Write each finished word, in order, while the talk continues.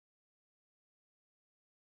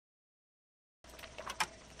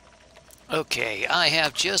Okay, I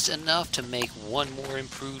have just enough to make one more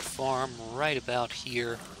improved farm right about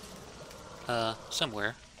here.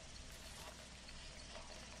 Somewhere.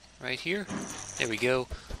 Right here? There we go.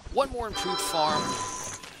 One more improved farm.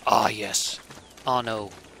 Ah, yes. Oh,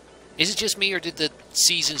 no. Is it just me, or did the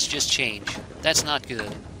seasons just change? That's not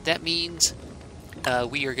good. That means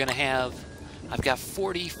we are going to have... I've got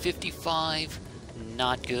 40, 55.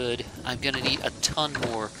 Not good. I'm going to need a ton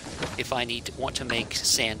more if I want to make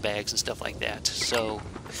sandbags and stuff like that. So,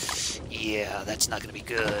 yeah, that's not going to be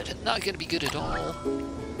good. Not going to be good at all.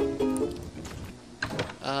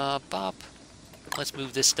 Bob, let's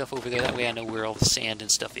move this stuff over there. That way I know where all the sand and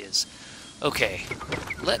stuff is. Okay,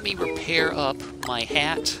 let me repair up my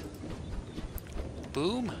hat.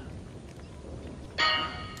 Boom.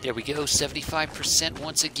 There we go, 75%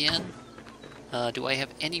 once again. Do I have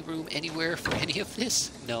any room anywhere for any of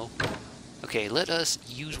this? No. Okay, let us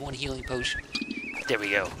use one healing potion. There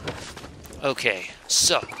we go. Okay,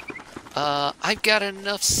 so, I've got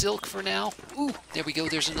enough silk for now. Ooh, there we go,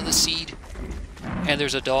 there's another seed. And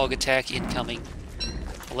there's a dog attack incoming.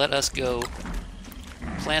 Let us go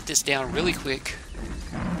plant this down really quick.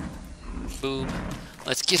 Boom.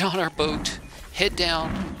 Let's get on our boat, head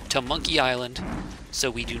down to Monkey Island so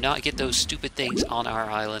we do not get those stupid things on our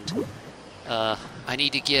island. I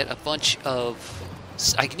need to get a bunch of...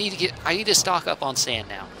 I need to stock up on sand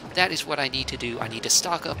now. That is what I need to do. I need to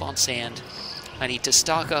stock up on sand. I need to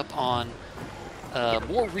stock up on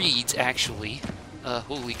more reeds, actually.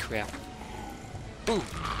 Holy crap. Boom.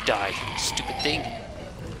 Die. Stupid thing.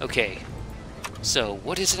 Okay. So,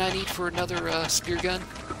 what is it I need for another spear gun?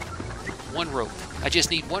 One rope. I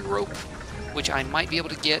just need one rope, which I might be able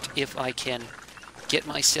to get if I can get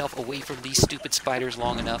myself away from these stupid spiders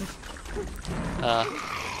long enough.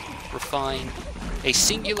 Refine a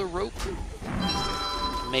singular rope,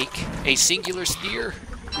 make a singular spear,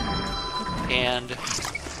 and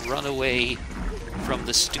run away from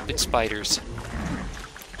the stupid spiders.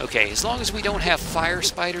 Okay, as long as we don't have fire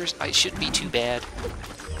spiders, it shouldn't be too bad.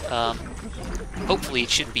 Hopefully it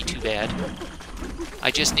shouldn't be too bad.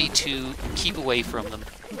 I just need to keep away from them.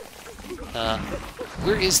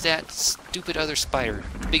 Where is that stupid other spider?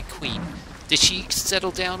 The big queen. Did she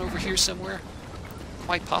settle down over here somewhere?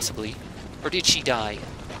 Quite possibly. Or did she die?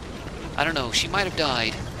 I don't know. She might have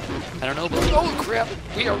died. I don't know, but... Oh, crap!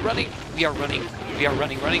 We are running! We are running! We are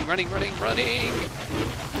running! Running!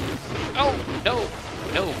 Oh, no!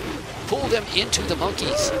 No! Pull them into the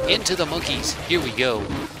monkeys! Into the monkeys! Here we go.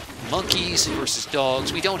 Monkeys versus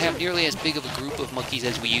dogs. We don't have nearly as big of a group of monkeys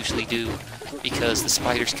as we usually do, because the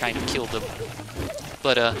spiders kind of killed them.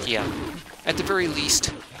 But, yeah. At the very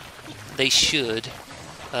least, they should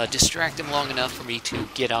distract them long enough for me to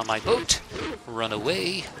get on my boat, run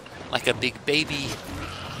away like a big baby,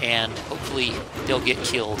 and hopefully they'll get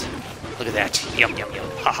killed. Look at that. Yum, yum, yum.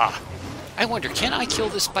 Haha. I wonder, can I kill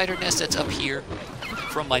the spider nest that's up here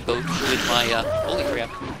from my boat with my, holy crap.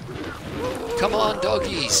 Come on,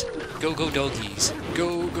 doggies. Go, go, doggies.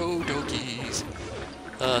 Go, go, doggies.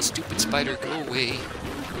 Stupid spider, go away.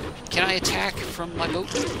 Can I attack from my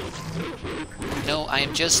boat? No,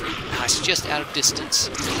 it's just out of distance.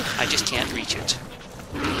 I just can't reach it.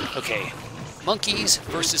 Okay. Monkeys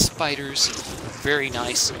versus spiders. Very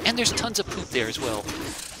nice. And there's tons of poop there as well.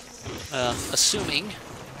 Assuming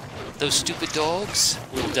those stupid dogs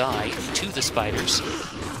will die to the spiders,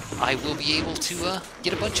 I will be able to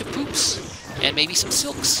get a bunch of poops and maybe some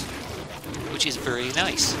silks, which is very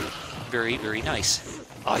nice. Very, very nice.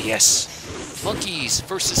 Ah, yes. Monkeys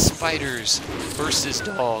versus spiders versus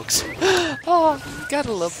dogs. Oh,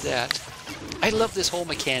 gotta love that. I love this whole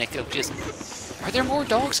mechanic of just... Are there more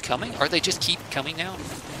dogs coming? Or they just keep coming now?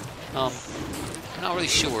 I'm not really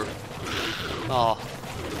sure. Oh.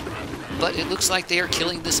 But it looks like they are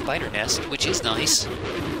killing the spider nest, which is nice.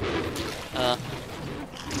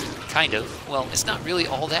 Kind of. Well, it's not really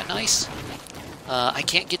all that nice. I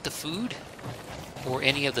can't get the food or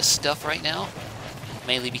any of the stuff right now.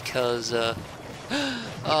 Mainly because, they're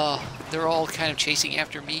all kind of chasing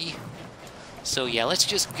after me. So yeah, let's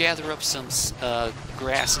just gather up some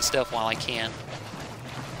grass and stuff while I can.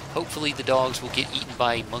 Hopefully the dogs will get eaten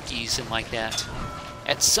by monkeys and like that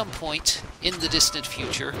at some point in the distant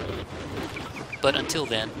future. But until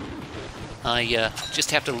then, I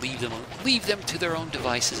just have to leave them to their own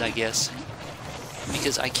devices, I guess.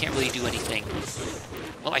 Because I can't really do anything.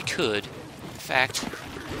 Well, I could. In fact,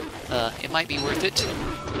 it might be worth it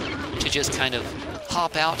to just kind of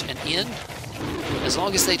hop out and in, as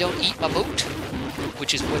long as they don't eat my boat,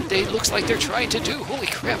 which is what they looks like they're trying to do. Holy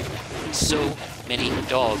crap! So many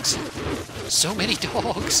dogs. So many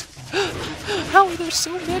dogs! How are there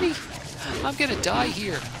so many? I'm gonna die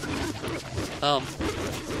here.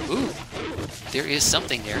 Ooh, there is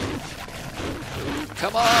something there.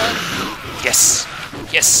 Come on! Yes!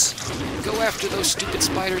 Yes! Go after those stupid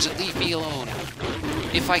spiders and leave me alone.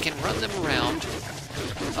 If I can run them around,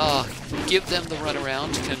 give them the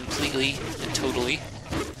runaround completely and totally.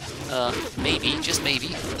 Maybe, just maybe.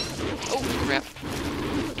 Oh, crap.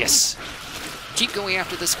 Yes. Keep going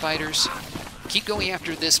after the spiders. Keep going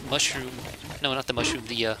after this mushroom. No, not the mushroom,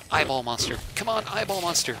 the eyeball monster. Come on, eyeball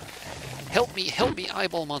monster. Help me,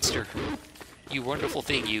 eyeball monster. You wonderful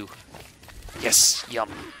thing, you. Yes, yum.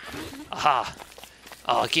 Aha.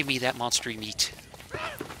 Give me that monstery meat.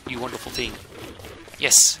 You wonderful thing.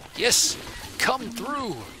 Yes, yes. Come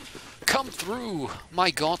through. Come through,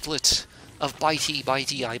 my gauntlet of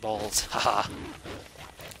bitey eyeballs. Haha.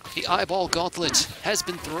 The eyeball gauntlet has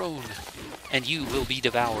been thrown, and you will be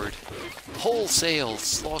devoured. Wholesale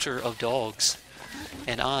slaughter of dogs.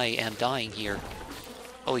 And I am dying here.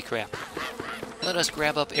 Holy crap. Let us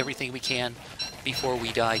grab up everything we can before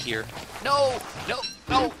we die here. No! No!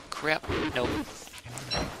 No! Crap. No.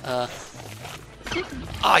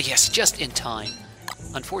 Yes, just in time.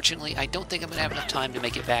 Unfortunately, I don't think I'm going to have enough time to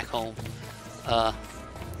make it back home.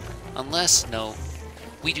 Unless, no,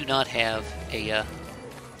 we do not have a,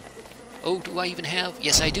 Oh, do I even have?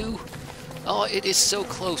 Yes, I do. Oh, it is so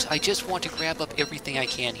close. I just want to grab up everything I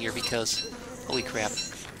can here because, holy crap.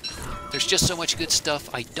 There's just so much good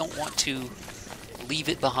stuff. I don't want to leave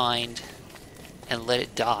it behind and let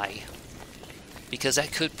it die. Because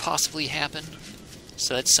that could possibly happen.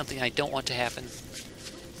 So that's something I don't want to happen.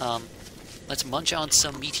 Let's munch on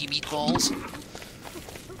some meaty meatballs.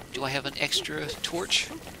 Do I have an extra torch?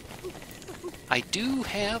 I do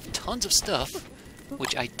have tons of stuff,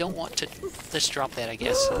 which I don't want to... Let's drop that, I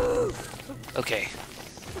guess. Okay.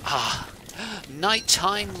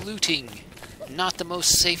 Nighttime looting. Not the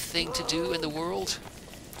most safe thing to do in the world.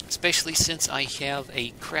 Especially since I have a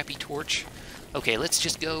crappy torch. Okay, let's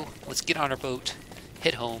just go. Let's get on our boat.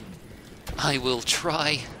 Head home. I will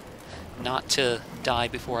try not to die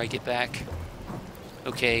before I get back.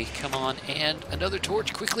 Okay, come on. And another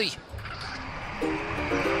torch, quickly.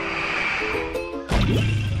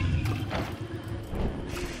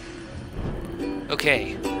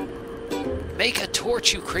 Okay. Make a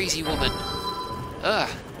torch, you crazy woman. Ugh.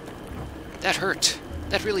 That hurt.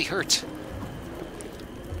 That really hurt.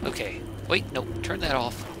 Okay. Wait, no. Turn that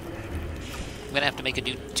off. I'm gonna have to make a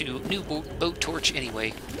new boat torch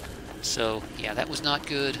anyway. So, yeah, that was not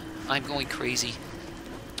good. I'm going crazy.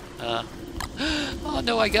 Oh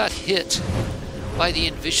no, I got hit by the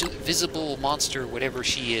invisible monster, whatever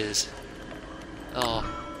she is. Oh.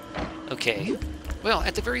 Okay. Well,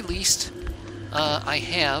 at the very least, I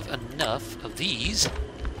have enough of these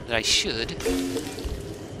that I should...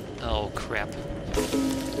 Oh, crap.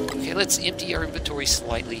 Okay, let's empty our inventory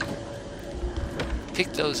slightly.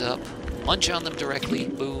 Pick those up. Munch on them directly.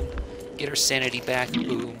 Boom. Get our sanity back.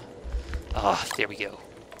 Boom. There we go.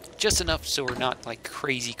 Just enough so we're not, like,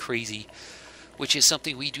 crazy, which is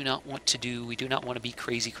something we do not want to do. We do not want to be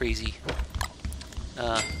crazy.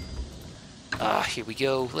 Here we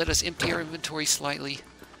go. Let us empty our inventory slightly.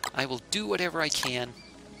 I will do whatever I can.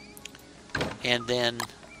 And then,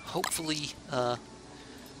 hopefully,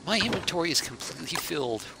 my inventory is completely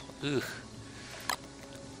filled. Ugh.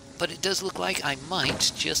 But it does look like I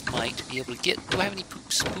might, just might, be able to get... Do I have any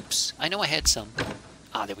poops? Poops? I know I had some.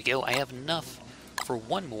 There we go. I have enough for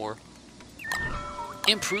one more.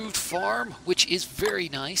 Improved farm, which is very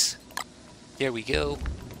nice. There we go.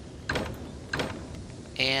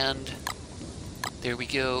 And there we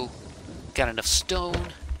go. Got enough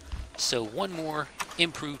stone. So one more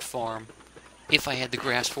improved farm, if I had the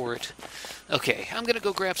grass for it. Okay, I'm going to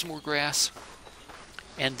go grab some more grass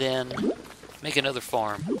and then make another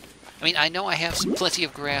farm. I mean, I know I have plenty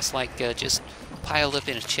of grass, like just piled up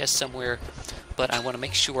in a chest somewhere, but I want to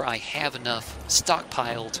make sure I have enough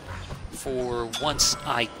stockpiled for once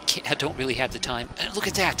I don't really have the time. And look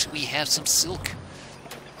at that! We have some silk.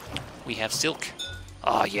 We have silk.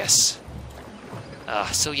 Yes.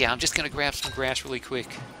 So yeah, I'm just going to grab some grass really quick,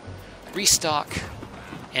 restock,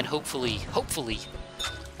 and hopefully,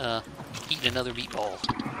 eat another meatball.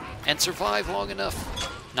 And survive long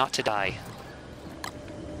enough not to die.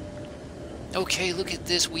 Okay, look at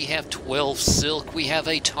this. We have 12 silk. We have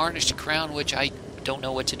a tarnished crown, which I don't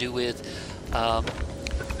know what to do with.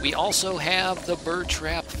 We also have the bird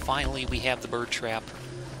trap. Finally, we have the bird trap.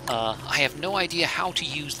 I have no idea how to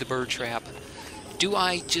use the bird trap. Do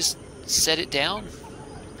I just set it down?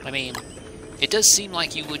 I mean, it does seem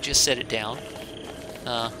like you would just set it down.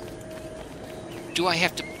 Do I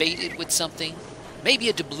have to bait it with something? Maybe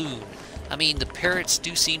a doubloon. I mean, the parrots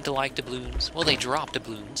do seem to like doubloons. Well, they drop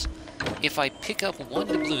doubloons. If I pick up one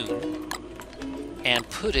doubloon and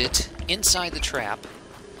put it inside the trap,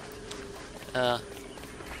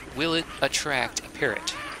 will it attract a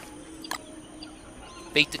parrot?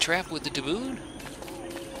 Bait the trap with the doubloon?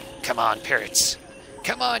 Come on, parrots.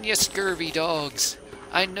 Come on, you scurvy dogs.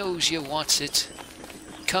 I knows you wants it.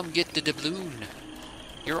 Come get the doubloon.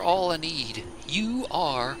 You're all I need. You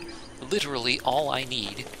are literally all I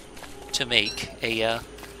need to make a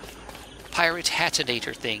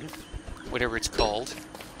Piratihatitator thing, whatever it's called.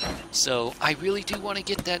 So I really do want to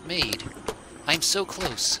get that made. I'm so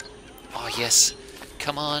close. Oh yes,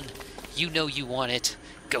 come on. You know you want it.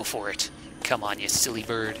 Go for it. Come on, you silly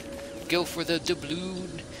bird. Go for the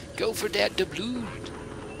doubloon. Go for that doubloon.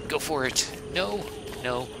 Go for it. No,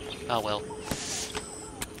 no. Oh well.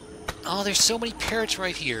 Oh, there's so many parrots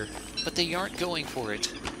right here, but they aren't going for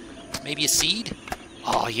it. Maybe a seed?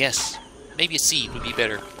 Oh yes. Maybe a seed would be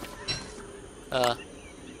better.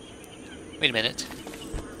 Wait a minute.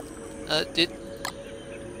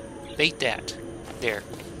 Bait that. There.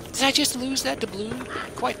 Did I just lose that doubloon?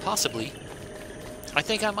 Quite possibly. I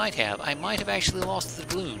think I might have. I might have actually lost the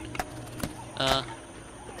doubloon.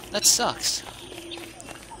 That sucks.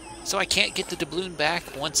 So I can't get the doubloon back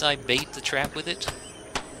once I bait the trap with it?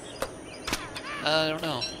 I don't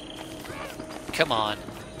know. Come on.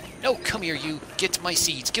 No, come here, you. Get my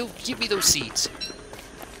seeds. Give me those seeds.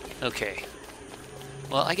 Okay.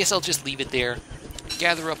 Well, I guess I'll just leave it there.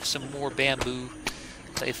 Gather up some more bamboo,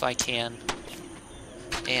 if I can.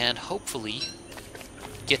 And hopefully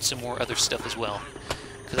get some more other stuff as well.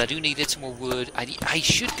 Because I do need to get some more wood. I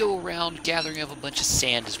should go around gathering up a bunch of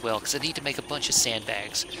sand as well, because I need to make a bunch of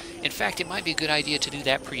sandbags. In fact, it might be a good idea to do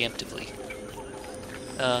that preemptively.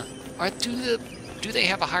 Do they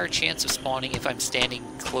have a higher chance of spawning if I'm standing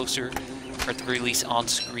closer, or at the very least on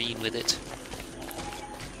screen with it?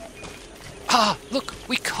 Ah, look,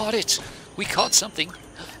 we caught it! We caught something.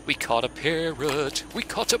 We caught a parrot. We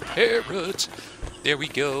caught a parrot. There we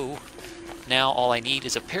go. Now all I need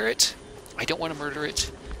is a parrot. I don't want to murder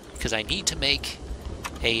it, because I need to make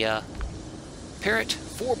a parrot,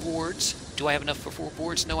 4 boards. Do I have enough for 4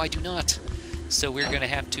 boards? No, I do not. So we're going to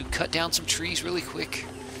have to cut down some trees really quick.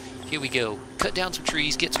 Here we go. Cut down some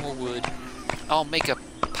trees, get some more wood. I'll make a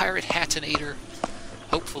Piratihatitator.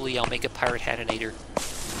 Hopefully I'll make a Piratihatitator.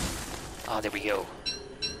 Ah, there we go.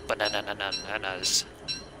 Bananas.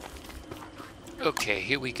 Okay,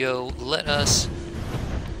 here we go. Let us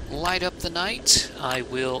light up the night. I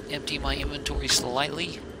will empty my inventory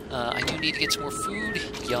slightly. I do need to get some more food.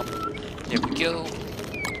 Yum. There we go.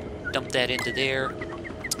 Dump that into there.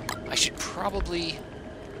 I should probably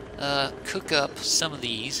cook up some of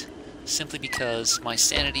these, simply because my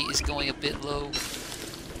sanity is going a bit low.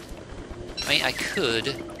 I mean, I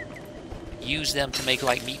could use them to make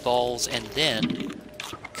like meatballs and then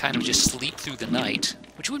kind of just sleep through the night,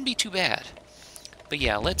 which wouldn't be too bad. But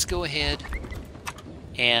yeah, let's go ahead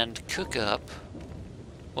and cook up,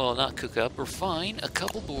 well, not cook up, refine a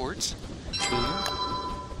couple boards. Boom,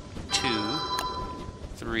 2,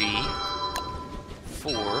 3,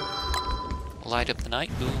 4. Light up the night,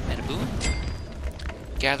 boom and a boom.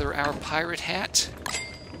 Gather our pirate hat.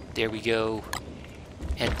 There we go.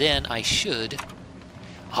 And then I should...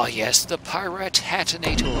 Oh yes, the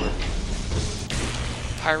Piratihatitator.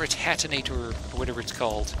 Piratihatitator, or whatever it's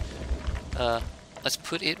called. Let's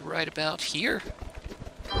put it right about here.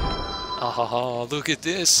 Ah, look at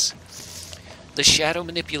this. The Shadow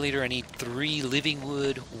Manipulator, I need 3 living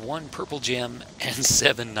wood, 1 purple gem, and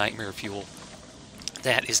 7 nightmare fuel.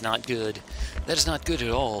 That is not good. That is not good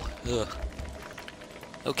at all. Ugh.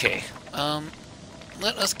 Okay,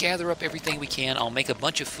 let us gather up everything we can. I'll make a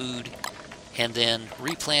bunch of food, and then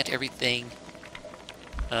replant everything.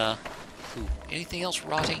 Anything else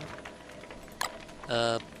rotting?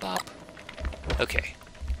 Bop. Okay.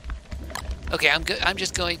 Okay, I'm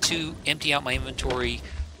just going to empty out my inventory,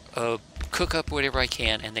 cook up whatever I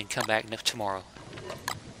can, and then come back tomorrow.